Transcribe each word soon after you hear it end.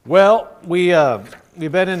Well, we've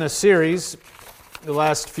been in a series the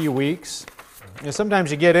last few weeks.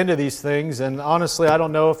 Sometimes you get into these things, and honestly, I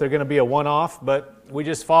don't know if they're going to be a one-off, but we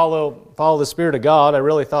just follow the Spirit of God. I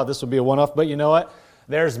really thought this would be a one-off, but you know what?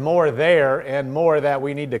 There's more there and more that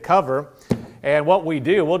we need to cover. And what we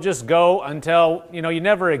do, we'll just go until, you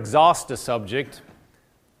never exhaust a subject.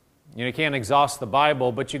 You can't exhaust the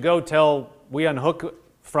Bible, but you go till we unhook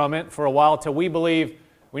from it for a while, till we believe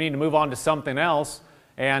we need to move on to something else.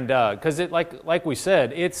 And because like we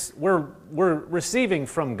said, we're receiving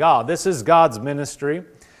from God. This is God's ministry.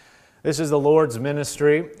 This is the Lord's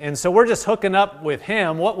ministry. And so we're just hooking up with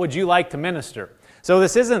Him. What would you like to minister? So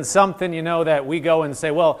this isn't something, that we go and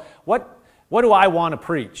say, well, what do I want to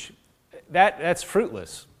preach? That's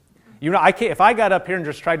fruitless. If I got up here and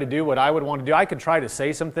just tried to do what I would want to do, I could try to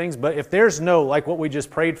say some things, but if there's no, like what we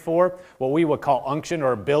just prayed for, what we would call unction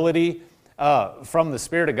or ability from the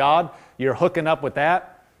Spirit of God, you're hooking up with that,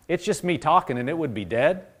 it's just me talking and it would be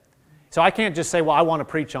dead. So I can't just say, well, I want to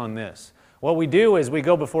preach on this. What we do is we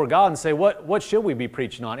go before God and say, what should we be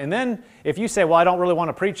preaching on? And then if you say, well, I don't really want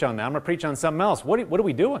to preach on that, I'm going to preach on something else, what are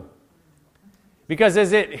we doing? Because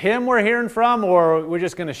is it Him we're hearing from, or we're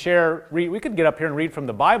just going to share? We could get up here and read from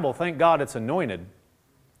the Bible. Thank God it's anointed.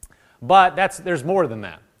 But there's more than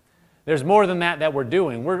that. There's more than that we're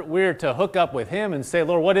doing. We're to hook up with Him and say,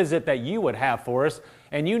 Lord, what is it that you would have for us?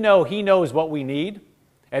 And He knows what we need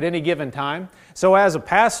at any given time. So as a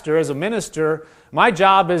pastor, as a minister, my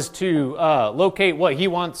job is to locate what He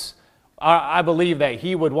wants. I believe that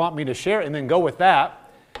He would want me to share, and then go with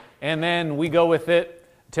that. And then we go with it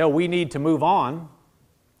till we need to move on.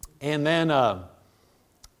 And then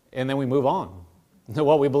we move on.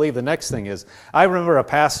 What we believe the next thing is. I remember a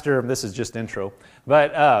pastor, this is just intro,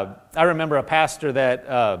 but I remember a pastor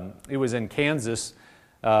that he was in Kansas.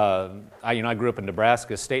 I grew up in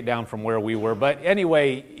Nebraska, state down from where we were. But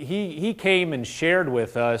anyway, he came and shared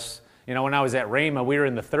with us. When I was at Rhema, we were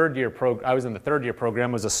in the third year I was in the third year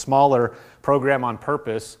program. It was a smaller program on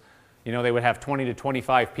purpose. They would have 20 to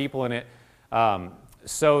 25 people in it.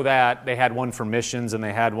 So that they had one for missions, and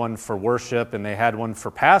they had one for worship, and they had one for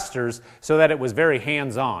pastors, so that it was very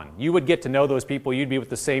hands-on. You would get to know those people. You'd be with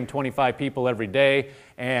the same 25 people every day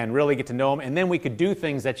and really get to know them. And then we could do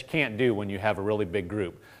things that you can't do when you have a really big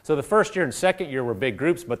group. So the first year and second year were big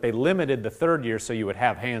groups, but they limited the third year so you would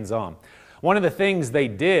have hands-on. One of the things they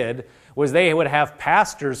did was they would have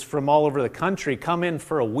pastors from all over the country come in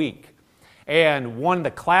for a week. And one of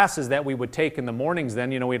the classes that we would take in the mornings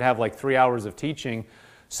then, we'd have like 3 hours of teaching.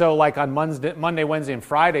 So like on Monday, Wednesday, and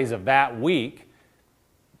Fridays of that week,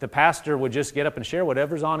 the pastor would just get up and share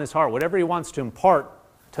whatever's on his heart, whatever he wants to impart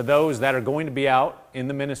to those that are going to be out in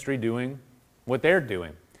the ministry doing what they're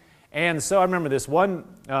doing. And so I remember this one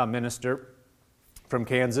minister from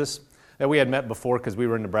Kansas that we had met before because we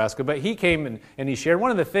were in Nebraska, but he came and he shared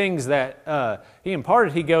one of the things that he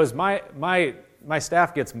imparted. He goes, my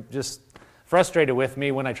staff gets just frustrated with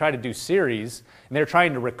me when I try to do series, and they're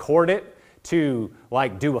trying to record it to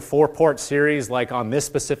like do a 4-part series like on this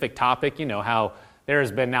specific topic. How there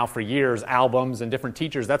has been now for years albums and different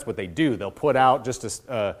teachers, that's what they do. They'll put out just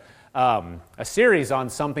a series on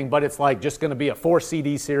something, but it's like just going to be a 4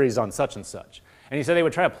 CD series on such and such. And he said they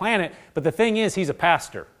would try to plan it, but the thing is, he's a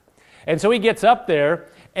pastor. And so he gets up there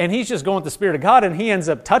and he's just going with the Spirit of God, and he ends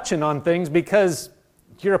up touching on things because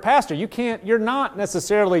you're a pastor. You're not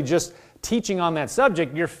necessarily just teaching on that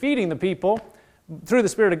subject. You're feeding the people through the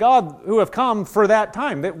Spirit of God who have come for that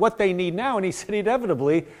time, that what they need now. And he said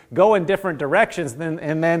inevitably go in different directions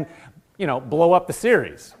and then blow up the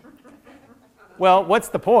series. Well, what's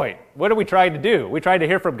the point? What are we trying to do? We try to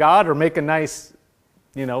hear from God or make a nice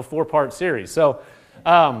 4-part series. So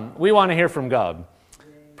we want to hear from God.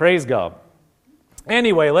 Praise God.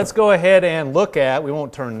 Anyway, let's go ahead and look at, we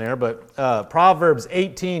won't turn there, but Proverbs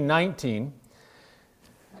 18:19.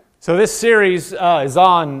 So this series is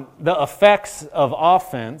on the effects of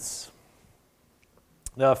offense.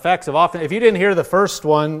 The effects of offense. If you didn't hear the first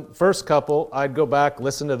couple, I'd go back,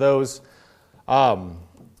 listen to those. That'll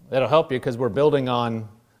help you because we're building on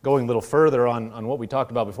going a little further on what we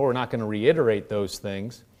talked about before. We're not going to reiterate those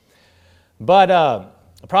things. But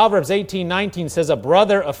Proverbs 18:19 says, a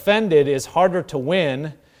brother offended is harder to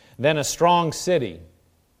win than a strong city,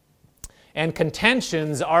 and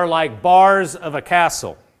contentions are like bars of a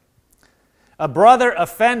castle. A brother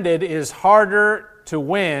offended is harder to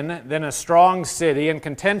win than a strong city, and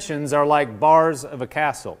contentions are like bars of a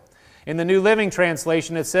castle. In the New Living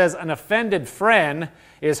Translation, it says, an offended friend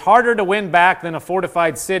is harder to win back than a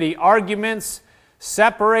fortified city. Arguments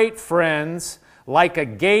separate friends like a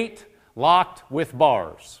gate locked with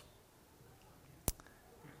bars.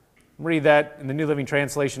 Read that in the New Living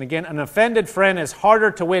Translation again. An offended friend is harder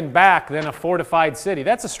to win back than a fortified city.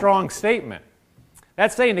 That's a strong statement.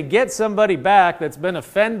 That's saying to get somebody back that's been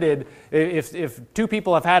offended, if two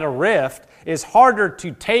people have had a rift, is harder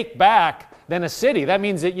to take back than a city. That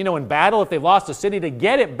means that, in battle, if they've lost a city, to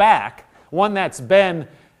get it back, one that's been,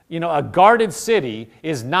 a guarded city,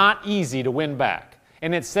 is not easy to win back.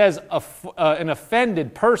 And it says an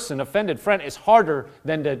offended person, offended friend, is harder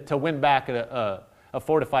than to win back a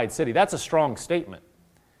fortified city. That's a strong statement.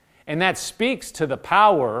 And that speaks to the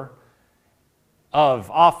power of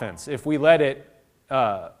offense if we let it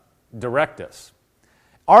direct us.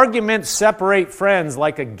 Arguments separate friends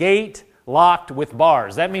like a gate locked with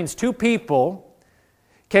bars. That means two people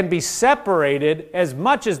can be separated as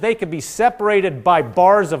much as they can be separated by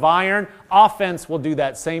bars of iron. Offense will do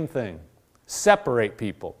that same thing. Separate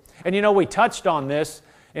people. And we touched on this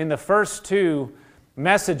in the first two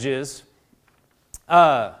messages.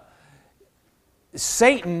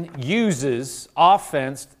 Satan uses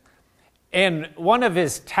offense, and one of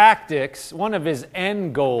his tactics, one of his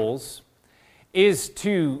end goals, is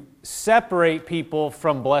to separate people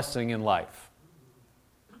from blessing in life.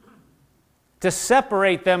 To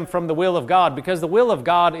separate them from the will of God, because the will of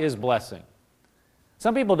God is blessing.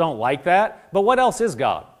 Some people don't like that, but what else is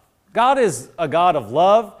God? God is a God of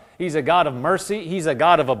love. He's a God of mercy. He's a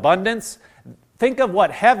God of abundance. Think of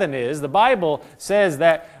what heaven is. The Bible says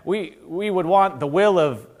that we would want the will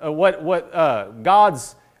of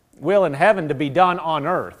God's will in heaven to be done on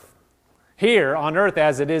earth. Here on earth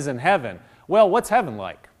as it is in heaven. Well, what's heaven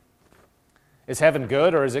like? Is heaven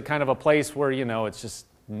good, or is it kind of a place where, it's just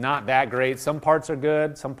not that great? Some parts are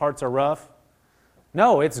good, some parts are rough.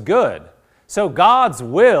 No, it's good. So God's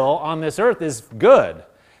will on this earth is good.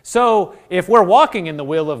 So if we're walking in the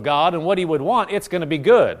will of God and what He would want, it's going to be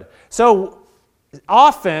good. So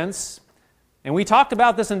offense, and we talked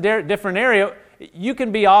about this in different area, you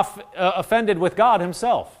can be offended with God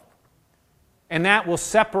Himself. And that will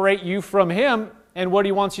separate you from Him and what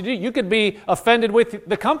He wants you to do. You could be offended with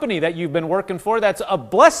the company that you've been working for. That's a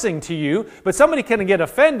blessing to you. But somebody can get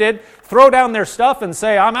offended, throw down their stuff and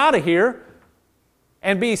say, I'm out of here,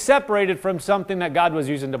 and be separated from something that God was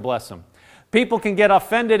using to bless them. People can get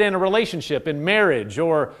offended in a relationship, in marriage,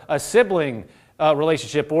 or a sibling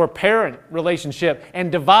relationship, or parent relationship,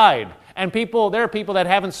 and divide. And there are people that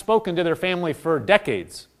haven't spoken to their family for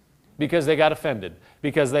decades because they got offended,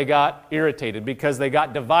 because they got irritated, because they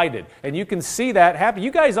got divided. And you can see that happen. You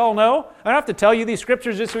guys all know. I don't have to tell you these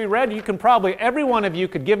scriptures just we read. You can probably, every one of you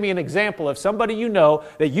could give me an example of somebody you know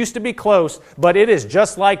that used to be close, but it is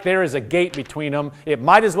just like there is a gate between them. It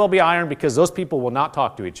might as well be iron, because those people will not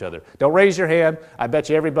talk to each other. Don't raise your hand. I bet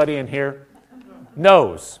you everybody in here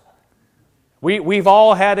knows. We've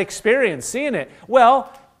all had experience seeing it.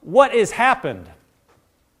 Well, what has happened?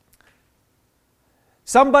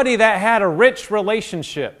 Somebody that had a rich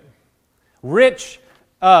relationship, maybe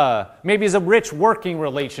it's a rich working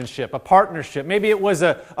relationship, a partnership. Maybe it was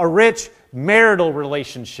a rich marital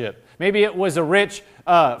relationship. Maybe it was a rich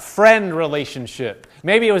friend relationship.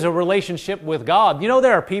 Maybe it was a relationship with God.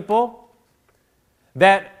 There are people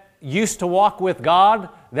that used to walk with God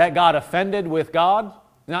that got offended with God.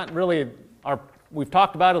 Not really we've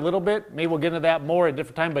talked about it a little bit. Maybe we'll get into that more at a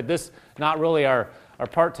different time, but this is not really our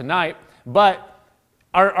part tonight. But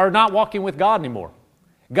are not walking with God anymore.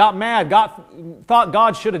 Got mad, thought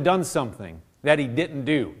God should have done something that He didn't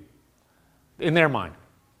do in their mind,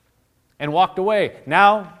 and walked away.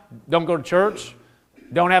 Now, don't go to church,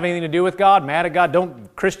 don't have anything to do with God, mad at God.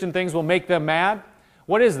 Christian things will make them mad.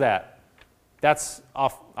 What is that? That's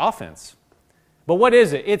offense. But what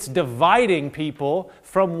is it? It's dividing people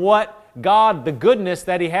from what God, the goodness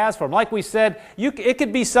that He has for them. Like we said, it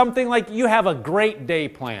could be something like you have a great day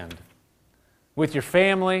planned with your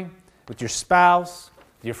family, with your spouse,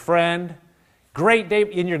 with your friend. Great day,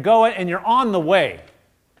 and you're going, and you're on the way.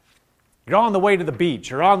 You're on the way to the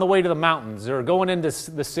beach, or on the way to the mountains, or going into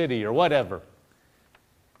the city, or whatever.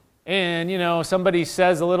 And, somebody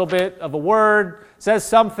says a little bit of a word, says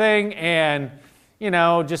something, and,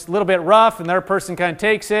 just a little bit rough, and the other person kind of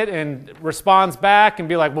takes it and responds back and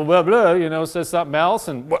be like, blah, blah, blah, says something else,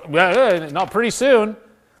 and not pretty soon,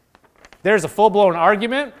 there's a full-blown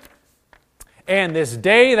argument. And this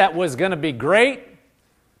day that was going to be great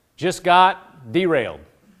just got derailed.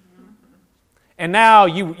 And now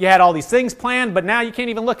you had all these things planned, but now you can't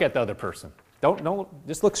even look at the other person. Don't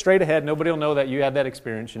just look straight ahead. Nobody will know that you had that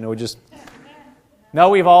experience. No,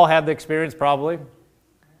 we've all had the experience probably.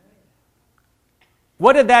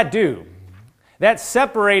 What did that do? that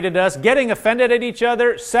separated us. Getting offended at each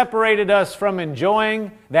other separated us from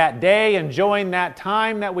enjoying that day, enjoying that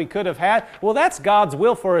time that we could have had. Well, that's God's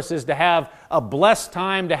will for us, is to have a blessed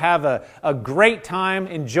time, to have a great time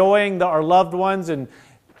enjoying our loved ones and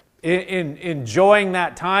enjoying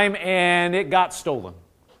that time, and it got stolen.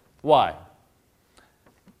 Why?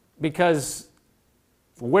 Because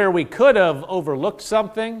where we could have overlooked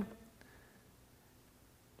something,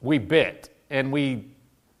 we bit. And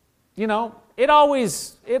it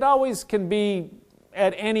always can be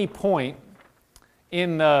at any point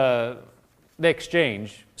in the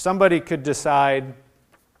exchange, somebody could decide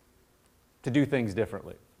to do things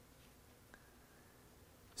differently.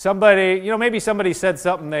 Maybe somebody said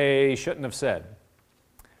something they shouldn't have said.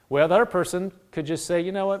 Well, the other person could just say,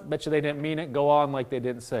 you know what, bet you they didn't mean it, go on like they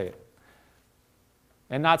didn't say it.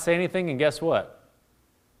 And not say anything, and guess what?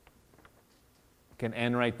 It can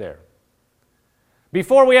end right there.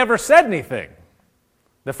 Before we ever said anything,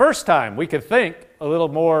 the first time we could think a little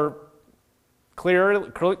more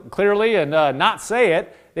clearly and not say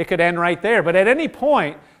it, it could end right there. But at any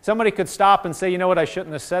point, somebody could stop and say, you know what, I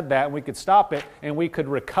shouldn't have said that, and we could stop it, and we could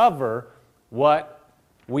recover what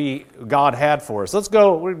God had for us. Let's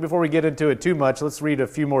go, before we get into it too much, let's read a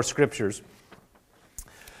few more scriptures.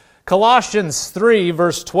 Colossians 3,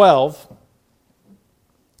 verse 12.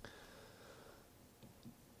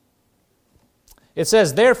 It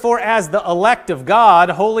says, therefore, as the elect of God,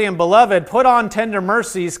 holy and beloved, put on tender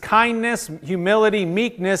mercies, kindness, humility,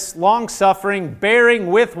 meekness, long-suffering, bearing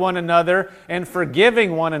with one another, and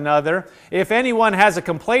forgiving one another. If anyone has a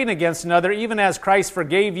complaint against another, even as Christ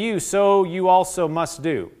forgave you, so you also must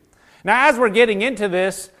do. Now, as we're getting into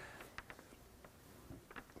this,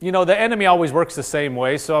 the enemy always works the same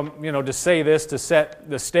way, so I'm, to say this to set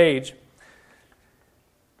the stage.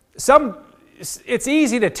 It's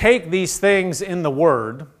easy to take these things in the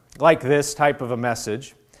Word, like this type of a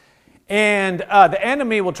message, and the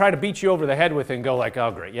enemy will try to beat you over the head with it and go like,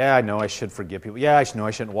 oh great, yeah, I know I should forgive people. Yeah, I know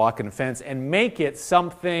I shouldn't walk in offense, and make it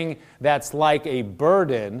something that's like a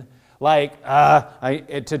burden, like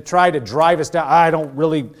to try to drive us down. I don't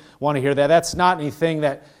really want to hear that. That's not anything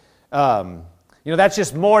that, that's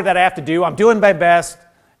just more that I have to do. I'm doing my best,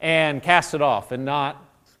 and cast it off and not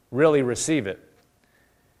really receive it.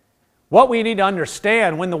 What we need to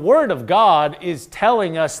understand, when the Word of God is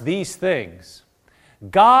telling us these things,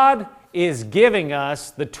 God is giving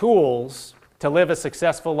us the tools to live a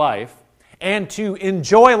successful life and to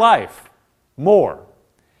enjoy life more.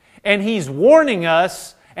 And He's warning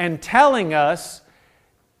us and telling us,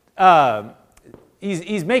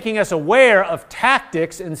 He's making us aware of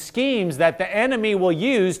tactics and schemes that the enemy will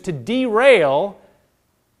use to derail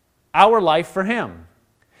our life for Him.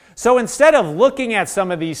 So instead of looking at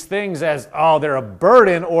some of these things as, oh, they're a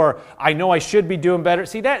burden, or I know I should be doing better.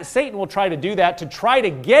 See, that Satan will try to do that to try to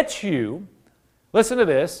get you, listen to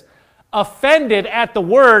this, offended at the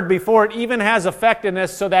Word before it even has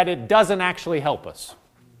effectiveness, so that it doesn't actually help us.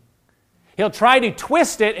 He'll try to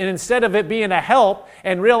twist it, and instead of it being a help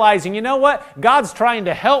and realizing, you know what, God's trying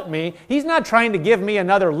to help me. He's not trying to give me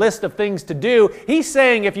another list of things to do. He's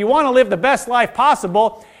saying, if you want to live the best life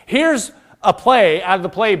possible, here's a play out of the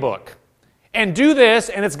playbook. And do this,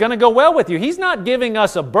 and it's going to go well with you. He's not giving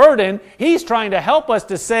us a burden. He's trying to help us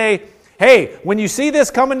to say, hey, when you see this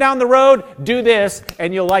coming down the road, do this,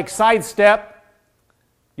 and you'll sidestep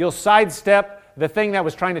the thing that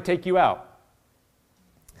was trying to take you out.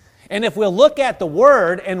 And if we'll look at the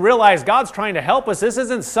Word and realize God's trying to help us, this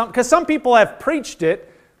isn't because some people have preached it.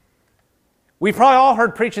 We've probably all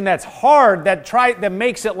heard preaching that's hard, that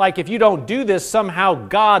makes it like if you don't do this, somehow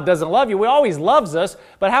God doesn't love you. He always loves us,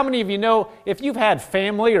 but how many of you know if you've had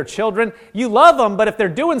family or children, you love them, but if they're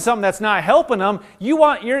doing something that's not helping them,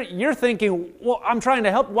 you're thinking, well, I'm trying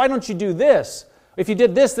to help. Why don't you do this? If you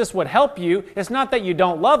did this, this would help you. It's not that you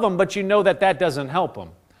don't love them, but you know that doesn't help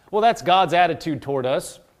them. Well, that's God's attitude toward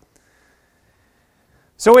us.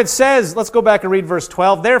 So it says, let's go back and read verse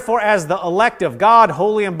 12. Therefore, as the elect of God,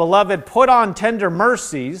 holy and beloved, put on tender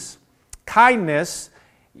mercies, kindness,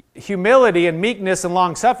 humility, and meekness, and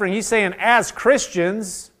long-suffering. He's saying, as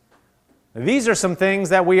Christians, these are some things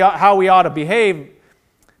that how we ought to behave,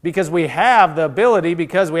 because we have the ability,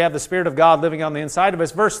 because we have the Spirit of God living on the inside of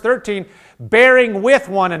us. Verse 13, bearing with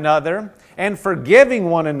one another and forgiving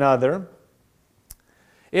one another.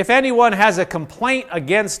 If anyone has a complaint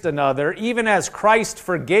against another, even as Christ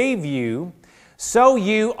forgave you, so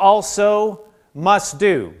you also must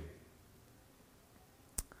do.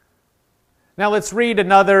 Now let's read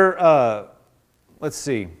another, let's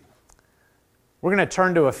see. We're going to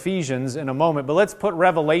turn to Ephesians in a moment, but let's put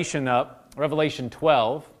Revelation up, Revelation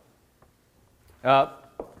 12 up.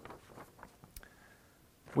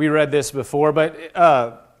 We read this before, but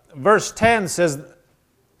verse 10 says,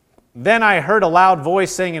 "Then I heard a loud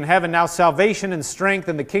voice saying in heaven, Now salvation and strength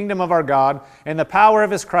in the kingdom of our God and the power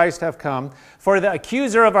of His Christ have come. For the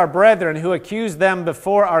accuser of our brethren, who accused them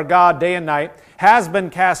before our God day and night, has been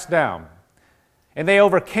cast down. And they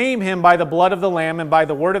overcame him by the blood of the Lamb and by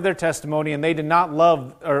the word of their testimony, and they did not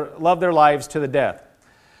love their lives to the death."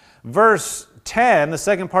 Verse 10, the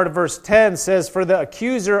second part of verse 10 says, "For the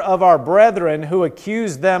accuser of our brethren, who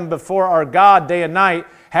accused them before our God day and night,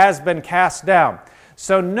 has been cast down."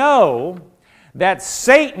 So know that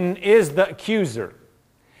Satan is the accuser.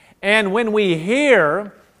 And when we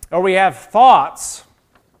hear or we have thoughts,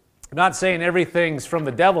 I'm not saying everything's from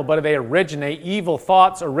the devil, but they originate, evil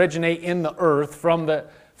thoughts originate in the earth from the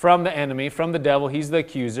enemy, from the devil. He's the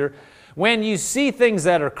accuser. When you see things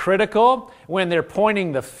that are critical, when they're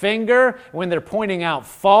pointing the finger, when they're pointing out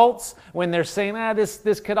faults, when they're saying,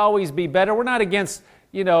 this could always be better. We're not against,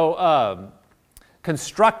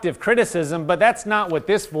 constructive criticism, but that's not what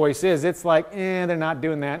this voice is. It's like, they're not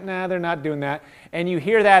doing that. Nah, they're not doing that. And you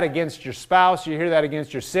hear that against your spouse, you hear that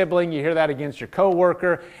against your sibling, you hear that against your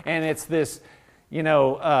coworker, and it's this,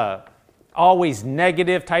 always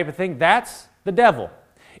negative type of thing. That's the devil.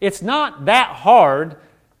 It's not that hard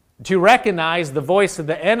to recognize the voice of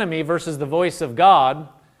the enemy versus the voice of God,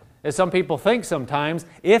 as some people think sometimes,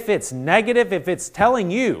 if it's negative, if it's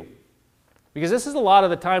telling you. Because this is a lot of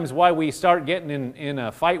the times why we start getting in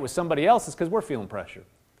a fight with somebody else is because we're feeling pressure.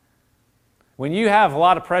 When you have a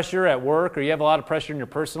lot of pressure at work or you have a lot of pressure in your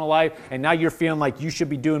personal life and now you're feeling like you should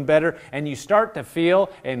be doing better and you start to feel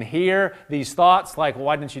and hear these thoughts like,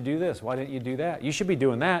 why didn't you do this? Why didn't you do that? You should be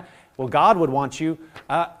doing that. Well, God would want you.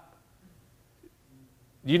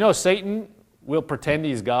 You know Satan will pretend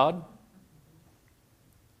he's God?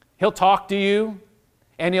 He'll talk to you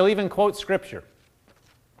and he'll even quote Scripture.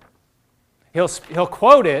 He'll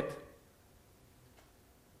quote it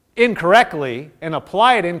incorrectly and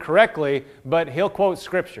apply it incorrectly, but he'll quote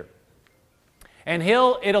Scripture. And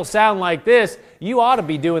it'll sound like this: you ought to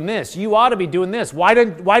be doing this. You ought to be doing this. Why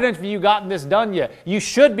don't you gotten this done yet? You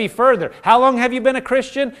should be further. How long have you been a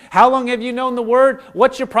Christian? How long have you known the Word?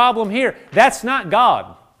 What's your problem here? That's not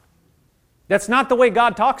God. That's not the way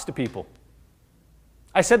God talks to people.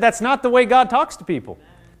 I said that's not the way God talks to people.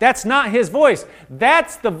 That's not His voice.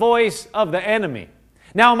 That's the voice of the enemy.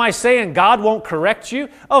 Now, am I saying God won't correct you?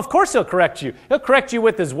 Oh, of course He'll correct you. He'll correct you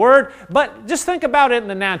with His Word, but just think about it in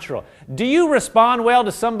the natural. Do you respond well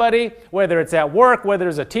to somebody, whether it's at work, whether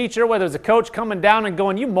it's a teacher, whether it's a coach coming down and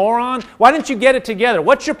going, "You moron, why didn't you get it together?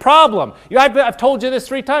 What's your problem?" I've told you this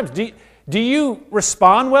 3 times. Do you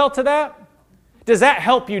respond well to that? Does that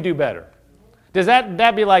help you do better? Does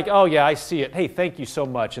that be like, "Oh yeah, I see it. Hey, thank you so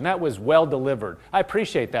much. And that was well delivered. I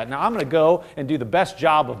appreciate that. Now I'm going to go and do the best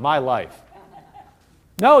job of my life."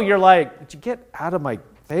 No, you're like, "Did you get out of my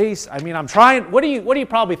face? I mean, I'm trying." What are you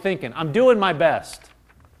probably thinking? "I'm doing my best.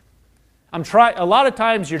 I'm trying." A lot of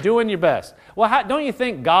times you're doing your best. Well, don't you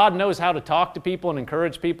think God knows how to talk to people and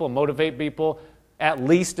encourage people and motivate people at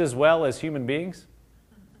least as well as human beings?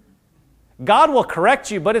 God will correct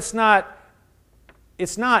you, but it's not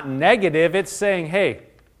negative. It's saying, "Hey,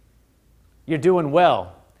 you're doing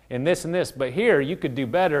well in this and this, but here you could do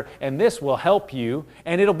better, and this will help you,"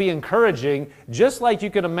 and it'll be encouraging, just like you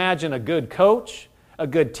could imagine a good coach, a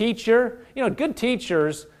good teacher. Good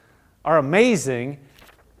teachers are amazing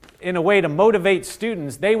in a way to motivate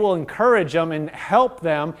students. They will encourage them and help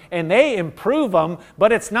them, and they improve them,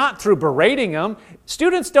 but it's not through berating them.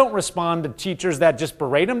 Students don't respond to teachers that just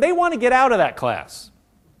berate them. They want to get out of that class.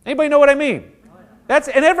 Anybody know what I mean?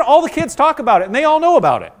 All the kids talk about it, and they all know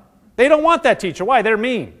about it. They don't want that teacher. Why? They're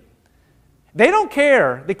mean. They don't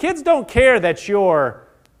care. The kids don't care that you're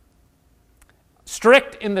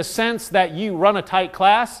strict in the sense that you run a tight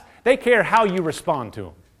class. They care how you respond to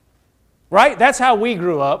them. Right? That's how we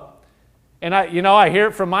grew up. And I hear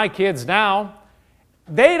it from my kids now.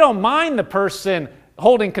 They don't mind the person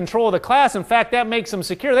holding control of the class. In fact, that makes them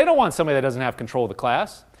secure. They don't want somebody that doesn't have control of the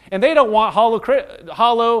class. And they don't want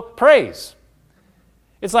hollow praise.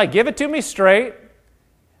 It's like, give it to me straight,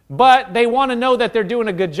 but they want to know that they're doing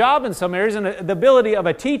a good job in some areas, and the ability of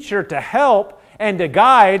a teacher to help and to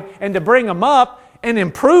guide and to bring them up and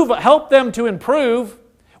help them to improve,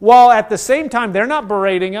 while at the same time they're not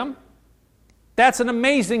berating them. That's an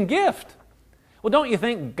amazing gift. Well, don't you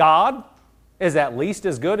think God is at least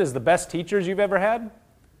as good as the best teachers you've ever had?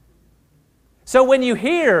 So when you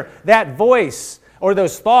hear that voice or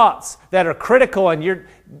those thoughts that are critical and you're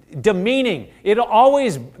demeaning,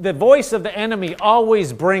 the voice of the enemy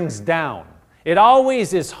always brings down. It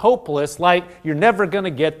always is hopeless, like you're never going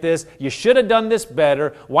to get this, you should have done this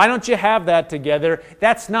better, why don't you have that together?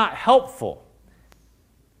 That's not helpful.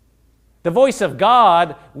 The voice of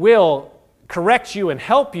God will correct you and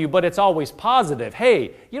help you, but it's always positive.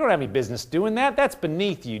 Hey, you don't have any business doing that. That's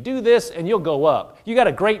beneath you. Do this and you'll go up. You got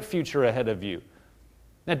a great future ahead of you.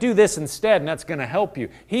 Now do this instead and that's going to help you.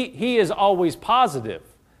 He is always positive.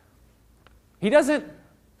 He doesn't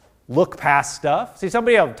look past stuff. See,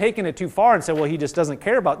 somebody else taken it too far and said, well, he just doesn't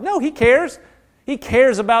care about. No, he cares. He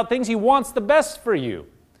cares about things. He wants the best for you.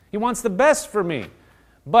 He wants the best for me.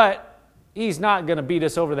 But he's not going to beat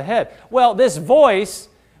us over the head. Well, this voice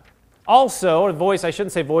also, or voice, I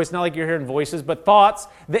shouldn't say voice, not like you're hearing voices, but thoughts,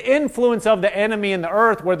 the influence of the enemy in the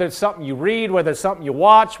earth, whether it's something you read, whether it's something you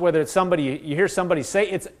watch, whether it's somebody you hear somebody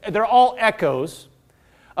say, they're all echoes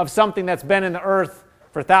of something that's been in the earth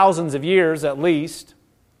for thousands of years at least,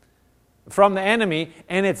 from the enemy,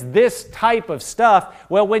 and it's this type of stuff.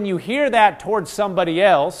 Well, when you hear that towards somebody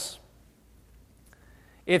else,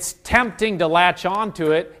 it's tempting to latch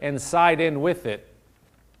onto it and side in with it.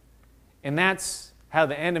 And that's how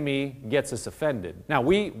the enemy gets us offended. Now,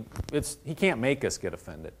 he can't make us get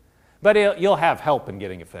offended, but you'll have help in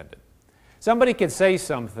getting offended. Somebody could say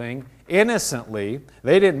something innocently,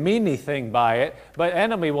 they didn't mean anything by it, but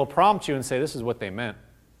enemy will prompt you and say, this is what they meant.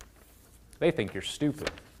 They think you're stupid.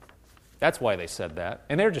 That's why they said that,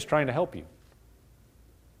 and they're just trying to help you.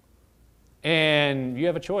 And you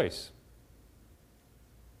have a choice.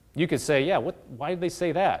 You could say, yeah, why did they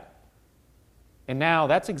say that? And now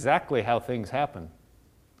that's exactly how things happen,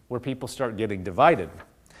 where people start getting divided.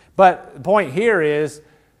 But the point here is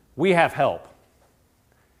we have help.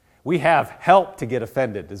 We have help to get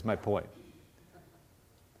offended, is my point.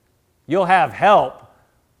 You'll have help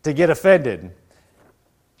to get offended.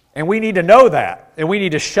 And we need to know that, and we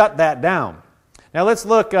need to shut that down. Now let's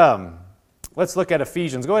look at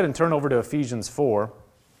Ephesians. Go ahead and turn over to Ephesians 4.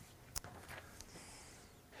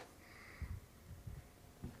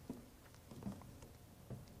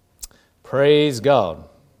 Praise God.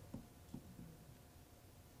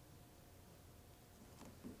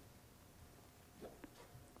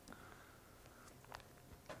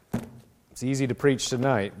 It's easy to preach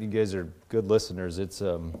tonight. You guys are good listeners. It's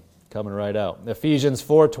coming right out. Ephesians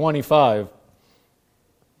 4:25.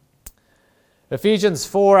 Ephesians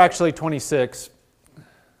 4, actually 26.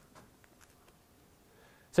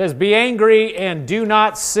 Says, be angry and do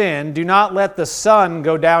not sin. Do not let the sun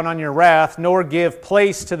go down on your wrath, nor give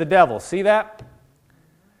place to the devil. See that?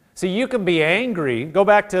 See, you can be angry. Go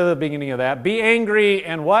back to the beginning of that. Be angry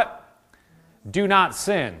and what? Do not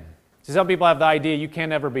sin. See, some people have the idea you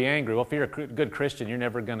can't ever be angry. Well, if you're a good Christian, you're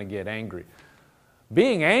never going to get angry.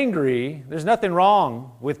 Being angry, there's nothing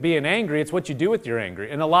wrong with being angry. It's what you do with your anger.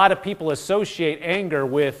 And a lot of people associate anger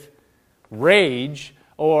with rage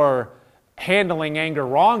or handling anger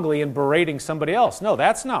wrongly and berating somebody else. No,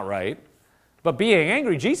 that's not right. But being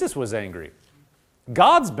angry, Jesus was angry.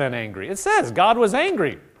 God's been angry. It says God was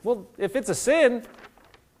angry. Well, if it's a sin,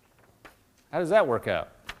 how does that work out?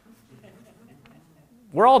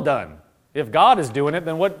 We're all done. If God is doing it,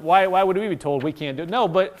 then why would we be told we can't do it? No,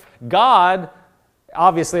 but God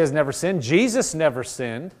obviously has never sinned. Jesus never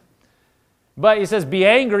sinned. But he says, be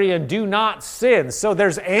angry and do not sin. So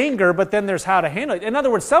there's anger, but then there's how to handle it. In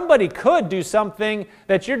other words, somebody could do something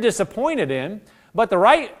that you're disappointed in, but the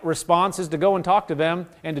right response is to go and talk to them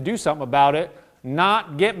and to do something about it,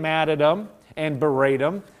 not get mad at them and berate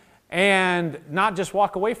them, and not just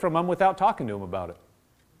walk away from them without talking to them about it.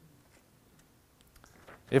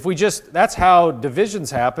 That's how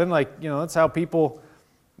divisions happen. That's how people,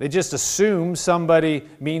 they just assume somebody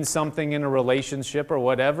means something in a relationship or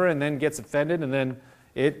whatever and then gets offended and then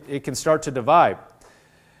it can start to divide.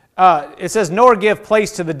 It says, nor give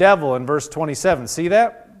place to the devil in verse 27. See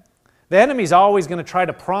that? The enemy's always going to try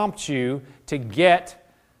to prompt you to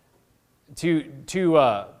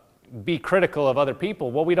be critical of other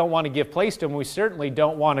people. Well, we don't want to give place to them. We certainly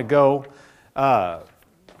don't want to go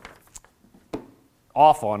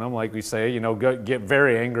off on them, like we say, get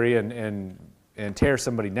very angry and tear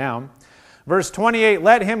somebody down. Verse 28,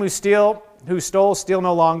 let him who stole steal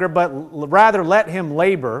no longer, but rather let him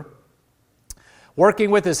labor, working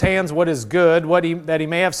with his hands what is good, that he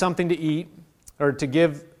may have something to eat, or to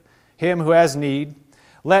give him who has need.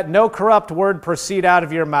 Let no corrupt word proceed out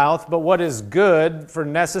of your mouth, but what is good for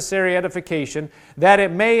necessary edification, that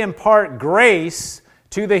it may impart grace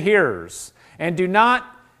to the hearers. And do not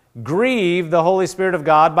grieve the Holy Spirit of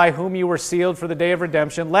God, by whom you were sealed for the day of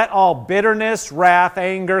redemption. Let all bitterness, wrath,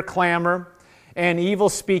 anger, clamor, and evil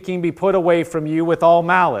speaking be put away from you with all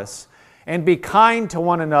malice. And be kind to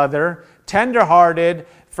one another, tender-hearted,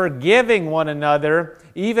 forgiving one another,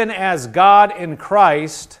 even as God in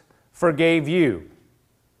Christ forgave you.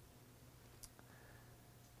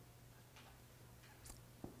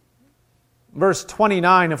 Verse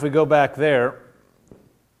 29, if we go back there.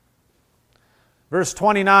 Verse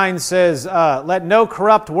 29 says, let no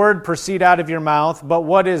corrupt word proceed out of your mouth, but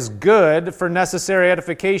what is good for necessary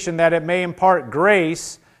edification, that it may impart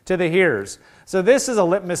grace to the hearers. So this is a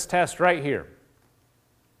litmus test right here.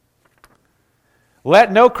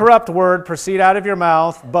 Let no corrupt word proceed out of your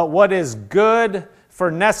mouth, but what is good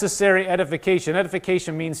for necessary edification.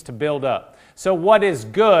 Edification means to build up. So what is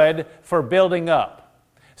good for building up?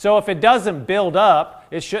 So if it doesn't build up,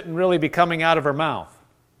 it shouldn't really be coming out of our mouth.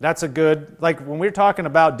 That's a good, like when we're talking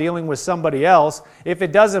about dealing with somebody else, if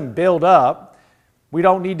it doesn't build up, we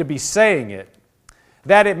don't need to be saying it.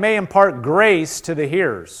 That it may impart grace to the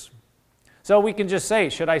hearers. So we can just say,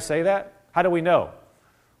 should I say that? How do we know?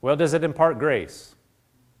 Well, does it impart grace?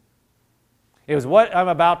 Is what I'm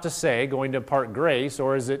about to say going to impart grace,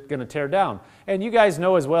 or is it going to tear down? And you guys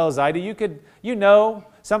know as well as I do,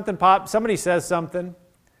 somebody says something,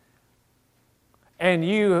 and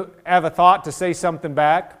you have a thought to say something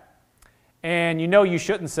back, and you know you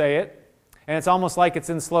shouldn't say it, and it's almost like it's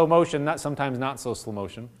in slow motion, sometimes not so slow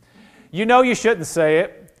motion. You know you shouldn't say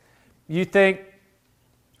it. You think,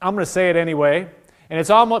 I'm going to say it anyway, and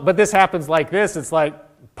it's almost, but this happens like this. It's like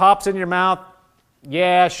pops in your mouth.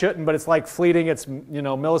 Yeah, shouldn't, but it's like fleeting. It's,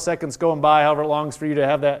 milliseconds going by, however long for you to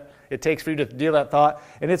have that, it takes for you to deal that thought,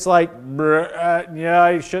 and it's like, yeah,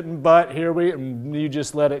 you shouldn't, but and you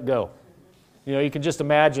just let it go. You can just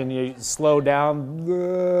imagine you slow down,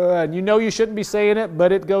 and you shouldn't be saying it,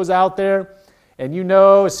 but it goes out there, and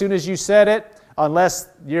as soon as you said it, unless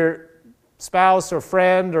your spouse or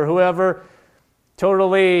friend or whoever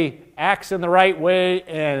totally acts in the right way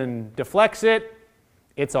and deflects it,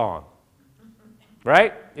 it's on.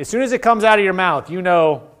 Right? As soon as it comes out of your mouth,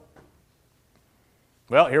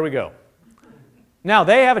 well, here we go. Now,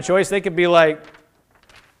 they have a choice. They could be like,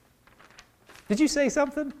 did you say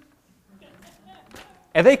something?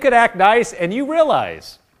 And they could act nice, and you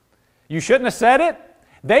realize you shouldn't have said it.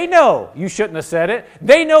 They know you shouldn't have said it.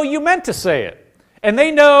 They know you meant to say it. And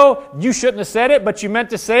they know you shouldn't have said it, but you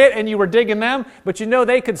meant to say it, and you were digging them. But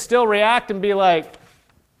they could still react and be like,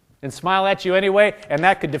 and smile at you anyway, and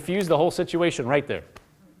that could diffuse the whole situation right there.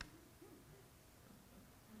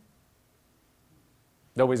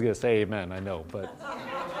 Nobody's going to say amen, I know, but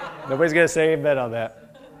nobody's going to say amen on that.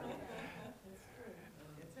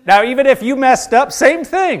 Now, even if you messed up, same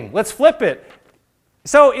thing. Let's flip it.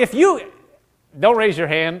 So if you, don't raise your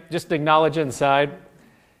hand, just acknowledge inside.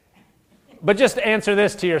 But just answer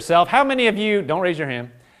this to yourself. How many of you, don't raise your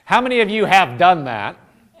hand, how many of you have done that?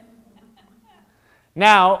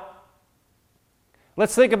 Now,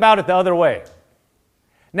 let's think about it the other way.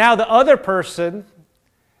 Now the other person,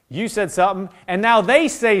 you said something, and now they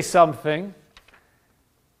say something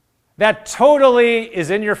that totally is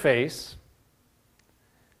in your face,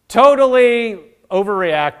 totally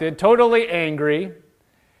overreacted, totally angry,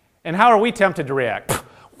 and how are we tempted to react?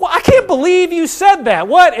 Well, I can't believe you said that.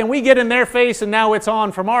 What? And we get in their face, and now it's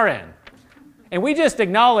on from our end. And we just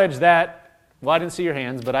acknowledge that, well, I didn't see your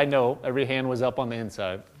hands, but I know every hand was up on the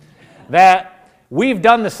inside, that we've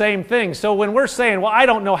done the same thing. So when we're saying, well, I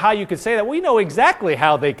don't know how you could say that, we know exactly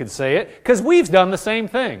how they could say it because we've done the same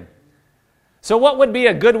thing. So what would be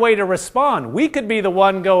a good way to respond? We could be the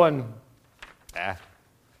one going,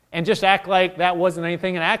 and just act like that wasn't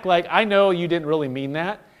anything and act like, I know you didn't really mean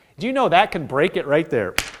that. Do you know that can break it right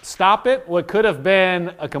there? Stop it. What could have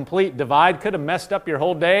been a complete divide, could have messed up your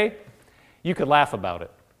whole day, you could laugh about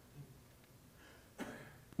it.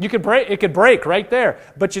 It could break right there.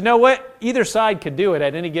 But you know what? Either side could do it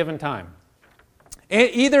at any given time.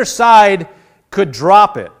 Either side could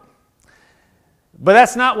drop it. But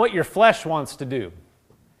that's not what your flesh wants to do.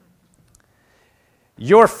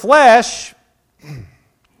 Your flesh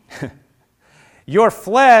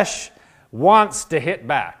wants to hit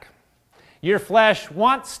back. Your flesh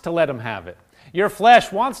wants to let them have it. Your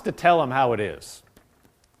flesh wants to tell them how it is.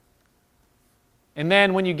 And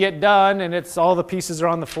then when you get done and it's all the pieces are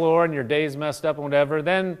on the floor and your day's messed up and whatever,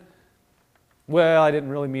 then, well, I didn't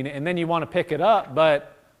really mean it. And then you want to pick it up,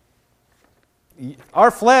 but our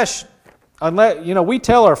flesh, unless, we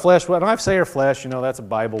tell our flesh, when I say our flesh, that's a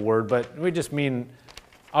Bible word, but we just mean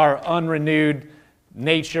our unrenewed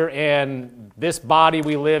nature and this body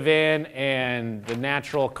we live in and the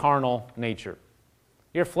natural carnal nature.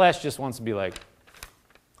 Your flesh just wants to be like,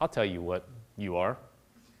 I'll tell you what you are.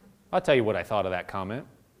 I'll tell you what I thought of that comment.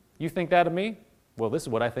 You think that of me? Well, this is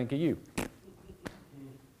what I think of you.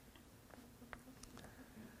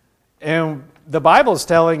 And the Bible's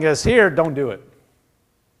telling us here, don't do it.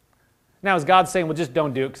 Now, is God saying, well, just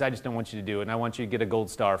don't do it because I just don't want you to do it and I want you to get a gold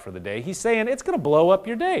star for the day? He's saying it's going to blow up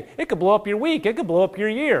your day. It could blow up your week. It could blow up your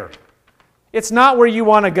year. It's not where you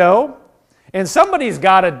want to go. And somebody's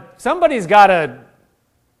got to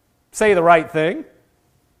say the right thing.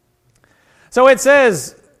 So it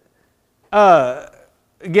says,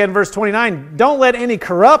 again, verse 29, don't let any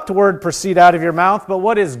corrupt word proceed out of your mouth, but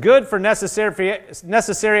what is good for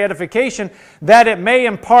necessary edification, that it may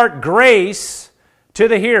impart grace to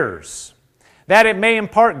the hearers. That it may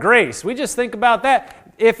impart grace. We just think about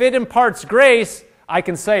that. If it imparts grace, I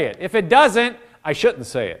can say it. If it doesn't, I shouldn't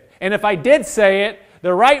say it. And if I did say it,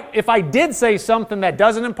 if I did say something that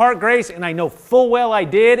doesn't impart grace, and I know full well I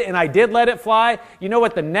did, and I did let it fly, you know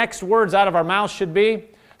what the next words out of our mouth should be?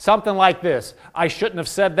 Something like this: I shouldn't have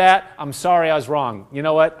said that. I'm sorry, I was wrong. You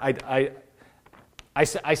know what? I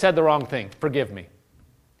said the wrong thing. Forgive me.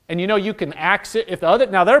 And you know you can axe it. If the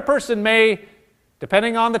other person may,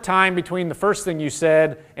 depending on the time between the first thing you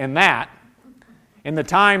said and that, and the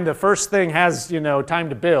time the first thing has, time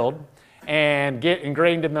to build and get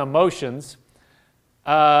ingrained in the emotions,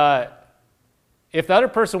 if the other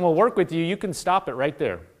person will work with you, you can stop it right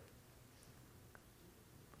there.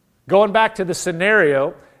 Going back to the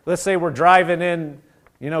scenario, let's say we're driving in,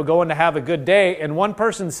 going to have a good day, and one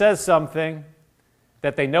person says something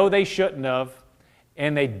that they know they shouldn't have,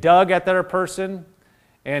 and they dug at the other person,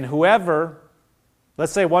 and whoever,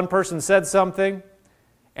 let's say one person said something,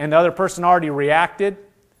 and the other person already reacted.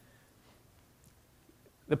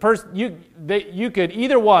 You could,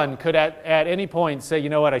 either one could at any point say, you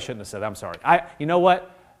know what, I shouldn't have said that, I'm sorry. You know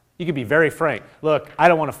what, you could be very frank. Look, I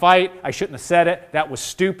don't want to fight, I shouldn't have said it, that was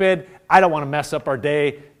stupid, I don't want to mess up our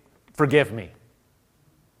day, forgive me.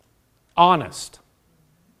 Honest.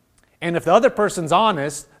 And if the other person's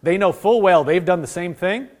honest, they know full well they've done the same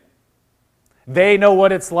thing. They know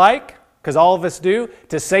what it's like, because all of us do,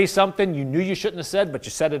 to say something you knew you shouldn't have said, but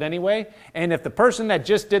you said it anyway. And if the person that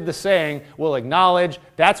just did the saying will acknowledge,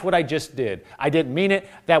 that's what I just did. I didn't mean it.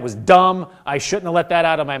 That was dumb. I shouldn't have let that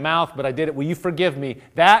out of my mouth, but I did it. Will you forgive me?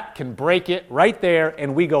 That can break it right there,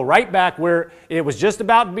 and we go right back where it was just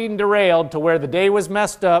about being derailed to where the day was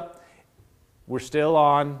messed up. We're still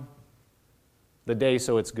on the day,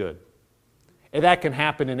 so it's good. And that can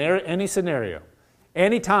happen in any scenario,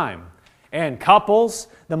 any time. And couples,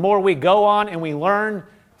 the more we go on and we learn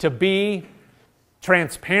to be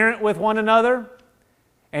transparent with one another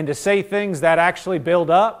and to say things that actually build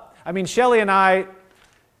up. I mean, Shelley and I,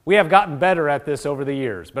 we have gotten better at this over the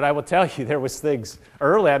years. But I will tell you, there was things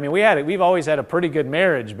early. I mean, we've always had a pretty good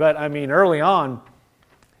marriage. But I mean, early on,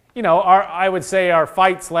 I would say our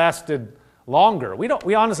fights lasted longer.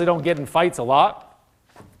 We honestly don't get in fights a lot.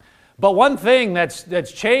 But one thing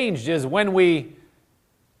that's changed is when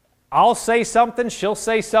I'll say something, she'll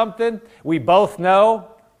say something. We both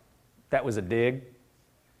know that was a dig.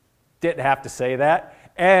 Didn't have to say that.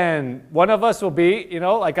 And one of us will be,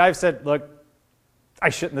 like I've said, look, I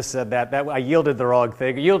shouldn't have said that. I yielded the wrong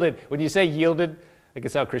thing. When you say yielded, I can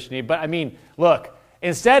sound Christian, but I mean, look,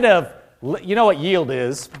 instead of, you know what yield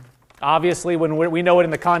is? Obviously, when we know it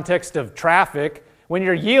in the context of traffic, when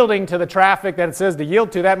you're yielding to the traffic that it says to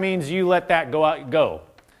yield to, that means you let that go.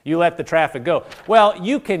 You let the traffic go. Well,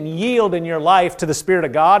 you can yield in your life to the Spirit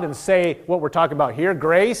of God and say what we're talking about here,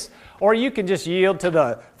 grace, or you can just yield to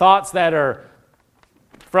the thoughts that are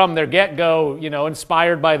from their get-go,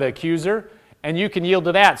 inspired by the accuser, and you can yield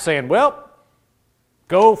to that, saying, well,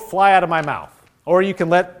 go fly out of my mouth. Or you can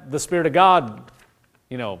let the Spirit of God,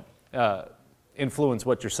 influence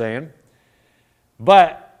what you're saying.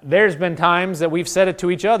 But there's been times that we've said it to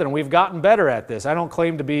each other, and we've gotten better at this. I don't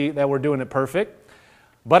claim that we're doing it perfect.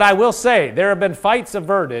 But I will say, there have been fights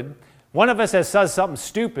averted. One of us has said something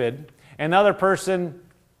stupid, and the other person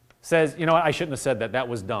says, you know what, I shouldn't have said that. That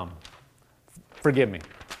was dumb. Forgive me.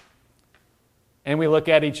 And we look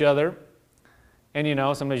at each other, and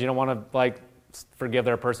sometimes you don't want to forgive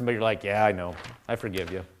their person, but you're like, yeah, I know. I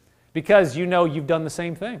forgive you. Because you've done the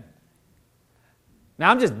same thing.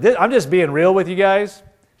 Now, I'm just being real with you guys,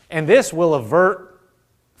 and this will avert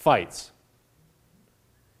fights.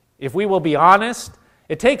 If we will be honest.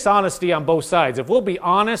 It takes honesty on both sides. If we'll be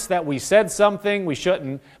honest that we said something we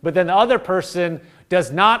shouldn't, but then the other person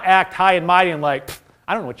does not act high and mighty and I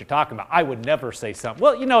don't know what you're talking about. I would never say something.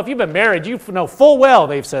 Well, if you've been married, you know full well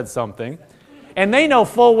they've said something. And they know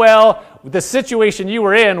full well the situation you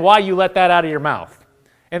were in, why you let that out of your mouth.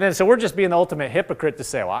 And then so we're just being the ultimate hypocrite to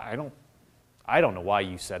say, well, I don't know why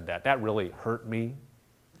you said that. That really hurt me.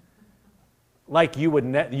 Like you've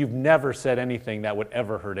never said anything that would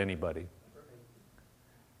ever hurt anybody.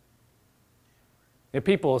 If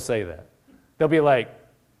people will say that, they'll be like,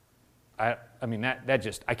 I mean,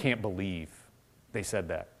 I can't believe they said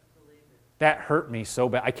that. That hurt me so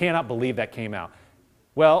bad. I cannot believe that came out.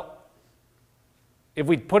 Well, if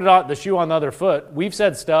we put the shoe on the other foot, we've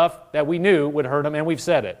said stuff that we knew would hurt them, and we've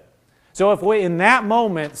said it. So if we, in that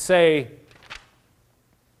moment, say,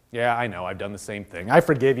 yeah, I know, I've done the same thing. I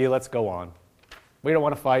forgive you, let's go on. We don't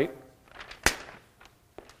want to fight.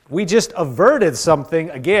 We just averted something,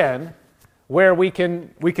 again, where we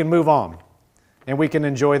can move on, and we can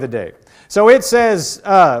enjoy the day. So it says,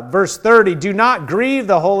 verse 30, do not grieve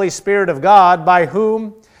the Holy Spirit of God, by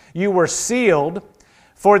whom you were sealed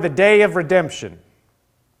for the day of redemption.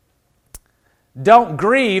 Don't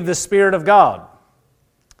grieve the Spirit of God,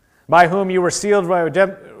 by whom you were sealed for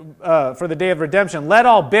the day of redemption. Let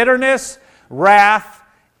all bitterness, wrath,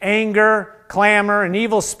 anger, clamor, and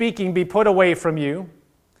evil speaking be put away from you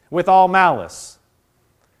with all malice.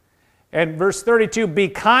 And verse 32, be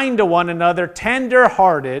kind to one another,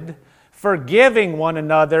 tender-hearted, forgiving one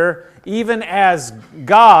another, even as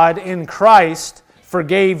God in Christ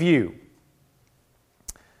forgave you.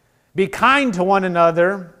 Be kind to one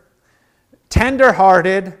another,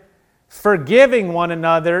 tender-hearted, forgiving one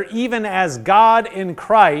another, even as God in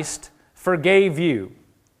Christ forgave you.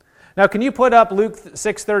 Now, can you put up Luke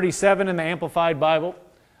 6:37 in the Amplified Bible?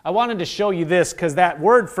 I wanted to show you this because that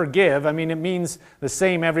word forgive, I mean, it means the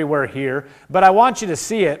same everywhere here, but I want you to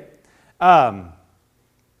see it.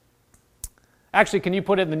 Actually, can you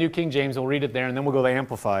put it in the New King James? We'll read it there, and then we'll go to the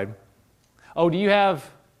Amplified. Oh, do you have...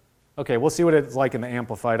 Okay, we'll see what it's like in the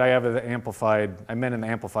Amplified. I have the Amplified. I meant in the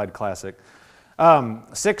Amplified Classic.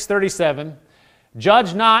 6:37.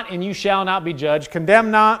 Judge not, and you shall not be judged. Condemn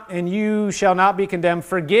not, and you shall not be condemned.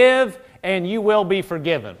 Forgive, and you will be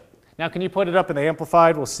forgiven. Now, can you put it up in the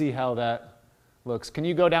Amplified? We'll see how that looks. Can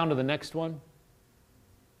you go down to the next one?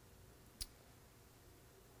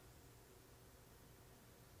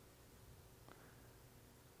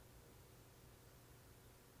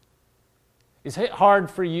 Is it hard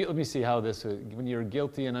for you? Let me see how this is. When you're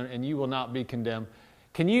guilty and you will not be condemned.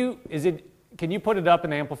 Can you put it up in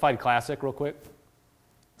the Amplified Classic real quick?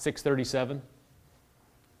 6:37.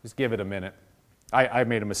 Just give it a minute. I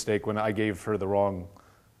made a mistake when I gave her the wrong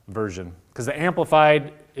version. Because the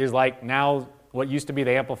Amplified is like now, what used to be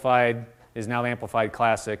the Amplified is now the Amplified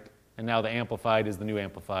Classic, and now the Amplified is the New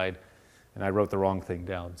Amplified, and I wrote the wrong thing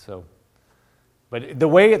down. But the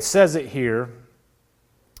way it says it here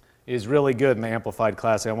is really good in the Amplified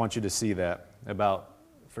Classic. I want you to see that about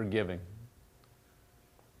forgiving.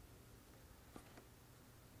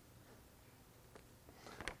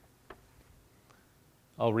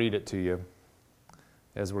 I'll read it to you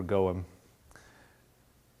as we're going.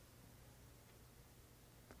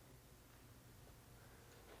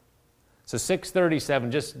 So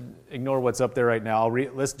 6:37, just ignore what's up there right now.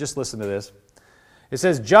 Let's just listen to this. It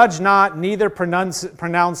says, judge not, neither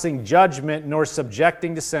pronouncing judgment nor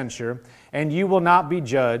subjecting to censure, and you will not be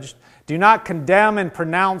judged. Do not condemn and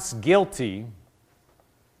pronounce guilty,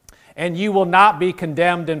 and you will not be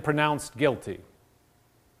condemned and pronounced guilty.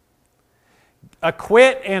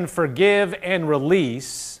 Acquit and forgive and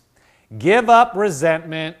release. Give up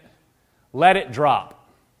resentment. Let it drop.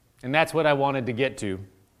 And that's what I wanted to get to.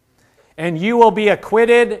 And you will be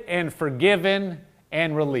acquitted and forgiven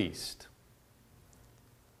and released.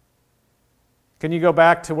 Can you go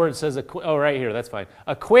back to where it says, oh, right here, that's fine.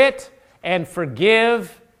 Acquit and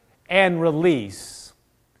forgive and release.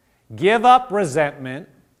 Give up resentment.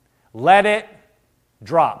 Let it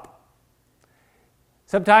drop.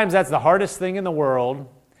 Sometimes that's the hardest thing in the world,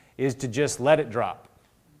 is to just let it drop.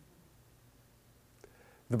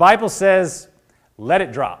 The Bible says, let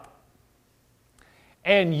it drop.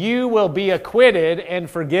 And you will be acquitted and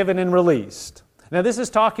forgiven and released. Now this is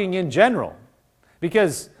talking in general,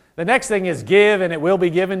 because the next thing is give and it will be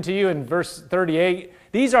given to you in verse 38.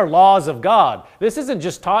 These are laws of God. This isn't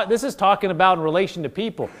just this is talking about in relation to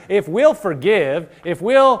people. If we'll forgive, if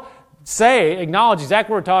we'll acknowledge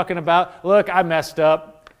exactly what we're talking about, look, I messed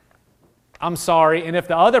up, I'm sorry. And if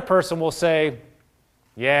the other person will say,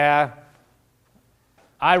 yeah,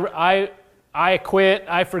 I quit,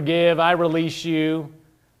 I forgive, I release you,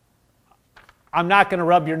 I'm not going to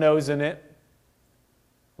rub your nose in it,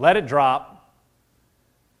 let it drop.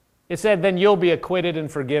 It said, then you'll be acquitted and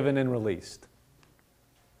forgiven and released.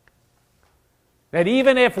 That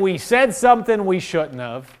even if we said something we shouldn't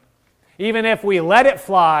have, even if we let it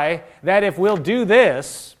fly, that if we'll do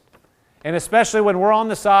this, and especially when we're on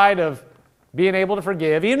the side of being able to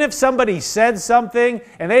forgive, even if somebody said something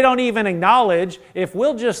and they don't even acknowledge, if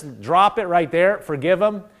we'll just drop it right there, forgive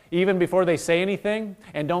them, even before they say anything,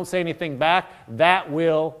 and don't say anything back, that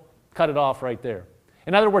will cut it off right there.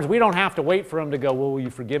 In other words, we don't have to wait for them to go, well, will you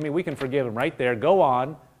forgive me? We can forgive them right there. Go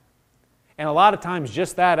on. And a lot of times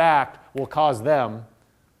just that act will cause them,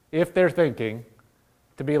 if they're thinking,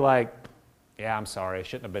 to be like, yeah, I'm sorry, I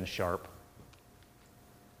shouldn't have been sharp.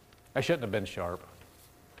 I shouldn't have been sharp.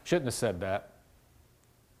 Shouldn't have said that.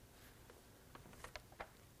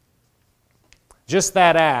 Just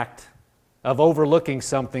that act of overlooking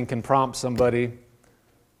something can prompt somebody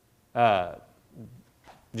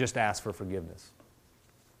just ask for forgiveness.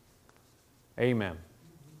 Amen.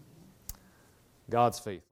 God's faith.